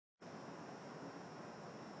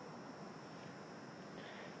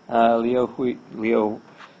Leo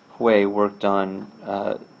Hui worked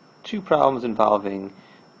on two problems involving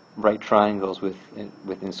right triangles with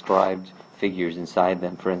inscribed figures inside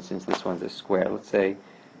them. For instance, this one's a square. Let's say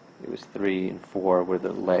it was 3 and 4 were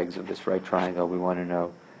the legs of this right triangle. We want to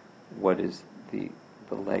know what is the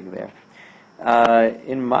leg there.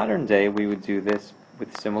 In modern day, we would do this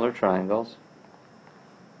with similar triangles.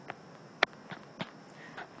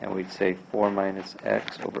 And we'd say 4 minus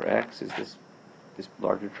x over x is this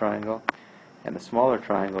larger triangle. And the smaller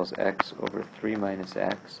triangle is x over 3 minus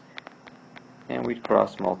x. And we'd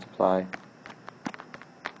cross multiply.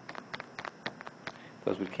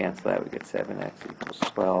 Those would cancel out. We get 7x equals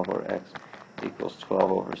 12, or x equals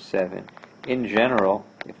 12 over 7. In general,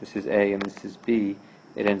 if this is a and this is b,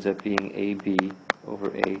 it ends up being ab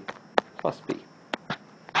over a plus b.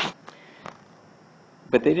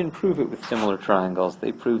 But they didn't prove it with similar triangles.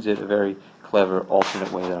 They proved it a very clever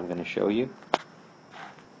alternate way that I'm going to show you.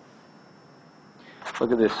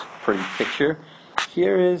 Look at this pretty picture.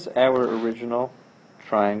 Here is our original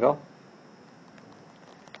triangle,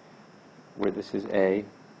 where this is A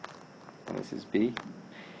and this is B.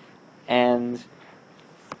 And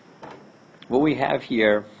what we have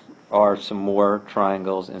here are some more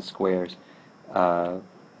triangles and squares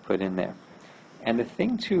put in there. And the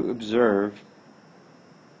thing to observe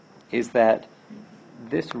is that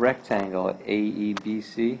this rectangle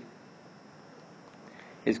AEBC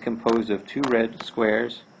is composed of 2 red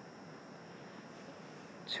squares,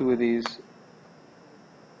 2 of these,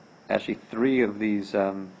 actually 3 of these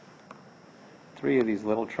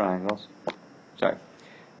little triangles. Sorry,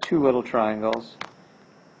 2 little triangles,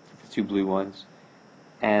 2 blue ones,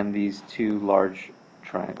 and these 2 large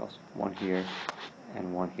triangles, one here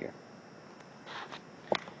and one here.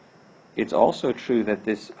 It's also true that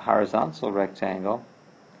this horizontal rectangle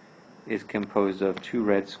is composed of 2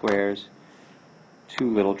 red squares,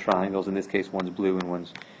 2 little triangles, in this case one's blue and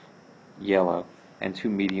one's yellow, and 2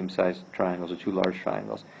 medium-sized triangles or 2 large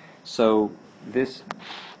triangles. So this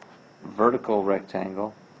vertical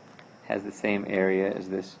rectangle has the same area as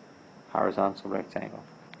this horizontal rectangle.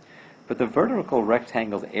 But the vertical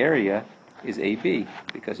rectangle's area is AB,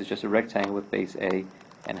 because it's just a rectangle with base A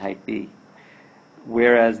and height B.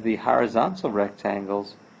 Whereas the horizontal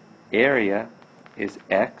rectangle's area is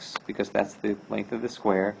x, because that's the length of the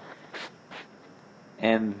square,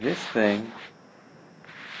 and this thing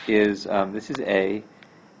is, this is A,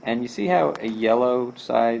 and you see how a yellow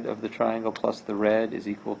side of the triangle plus the red is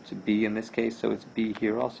equal to B in this case, so it's B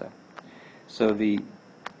here also. So the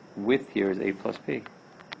width here is A plus B.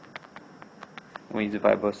 When you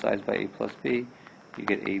divide both sides by A plus B, you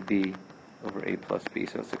get AB over A plus B,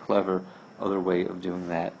 so it's a clever other way of doing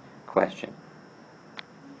that question.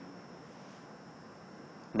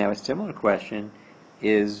 Now a similar question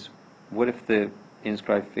is, what if the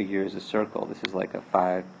inscribed figure is a circle? This is like a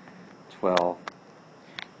 5, 12,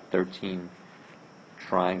 13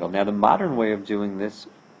 triangle. Now the modern way of doing this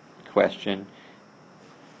question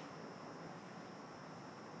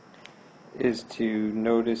is to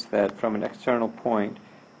notice that from an external point,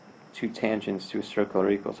 2 tangents to a circle are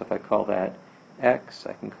equal. So if I call that x,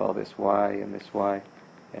 I can call this y, and this y,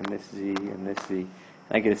 and this z, and this z. And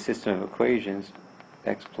I get a system of equations.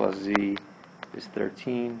 X plus z is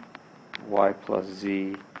 13, y plus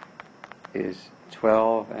z is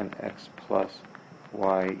 12, and x plus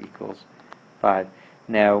y equals 5.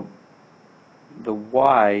 Now, the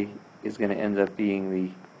y is going to end up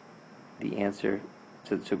being the answer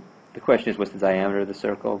to the question is, what's the diameter of the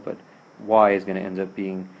circle? But y is going to end up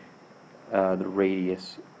being the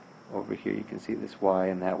radius. Over here you can see this y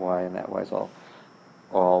and that y, and that y is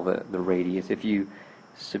all the radius. If you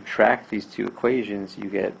subtract these 2 equations, you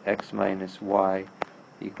get x minus y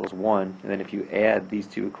equals 1, and then if you add these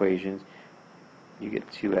 2 equations, you get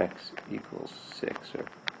 2x equals 6, or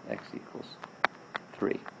x equals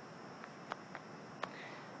 3.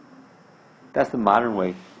 That's the modern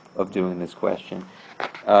way of doing this question.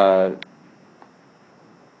 Leo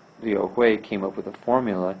Hui came up with a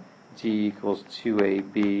formula, G equals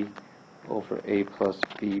 2AB over A plus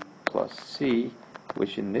B plus C,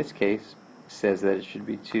 which in this case says that it should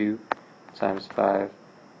be 2 times 5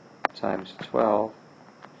 times 12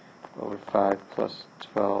 over 5 plus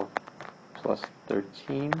 12 plus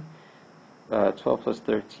 13. 12 plus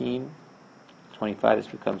 13, 25, this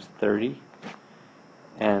becomes 30.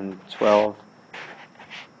 And 12,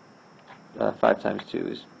 5 times 2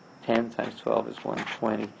 is 10, times 12 is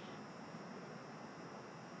 120.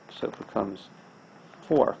 So it becomes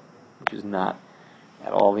 4, which is not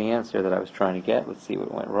at all the answer that I was trying to get. Let's see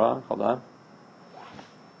what went wrong. Hold on.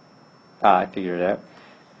 I figured it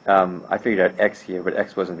out. I figured out x here, but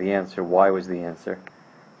x wasn't the answer. Y was the answer.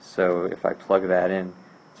 So if I plug that in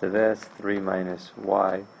to this, 3 minus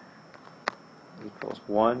y equals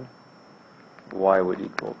 1, y would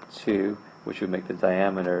equal 2, which would make the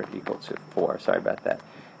diameter equal to 4. Sorry about that.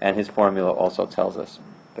 And his formula also tells us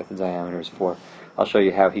that the diameter is 4. I'll show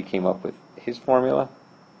you how he came up with his formula.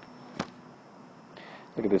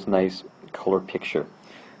 Look at this nice color picture.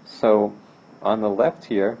 So on the left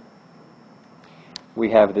here,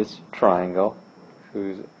 we have this triangle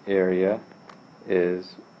whose area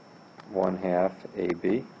is 1/2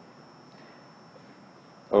 AB.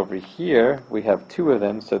 Over here, we have two of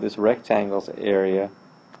them, so this rectangle's area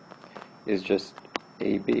is just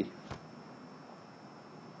AB.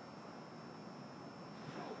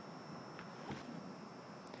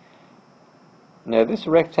 Now this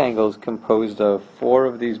rectangle is composed of 4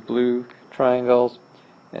 of these blue triangles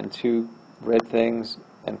and 2 red things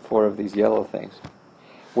and 4 of these yellow things.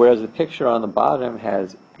 Whereas the picture on the bottom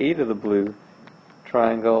has 8 of the blue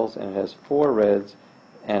triangles and it has 4 reds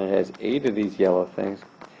and it has 8 of these yellow things.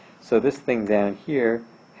 So this thing down here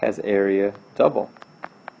has area double,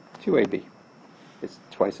 2AB. It's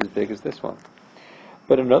twice as big as this one.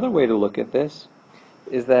 But another way to look at this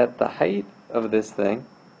is that the height of this thing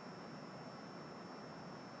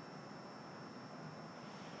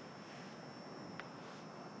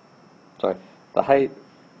the height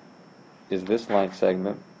is this line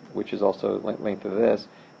segment, which is also length of this,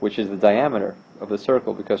 which is the diameter of the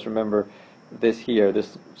circle, because remember, this here,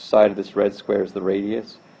 this side of this red square is the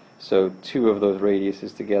radius, so 2 of those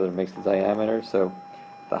radiuses together makes the diameter, so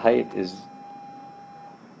the height is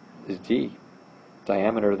d,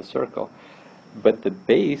 diameter of the circle. But the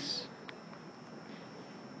base,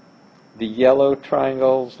 the yellow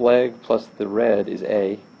triangle's leg plus the red is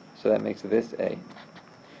a, so that makes this a.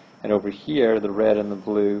 And over here, the red and the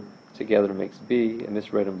blue together makes B, and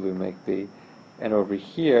this red and blue make B. And over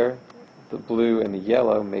here, the blue and the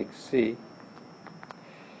yellow make C.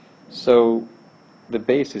 So the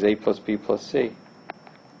base is A plus B plus C.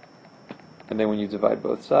 And then when you divide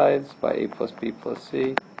both sides by A plus B plus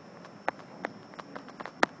C,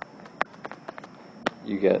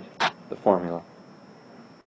 you get the formula.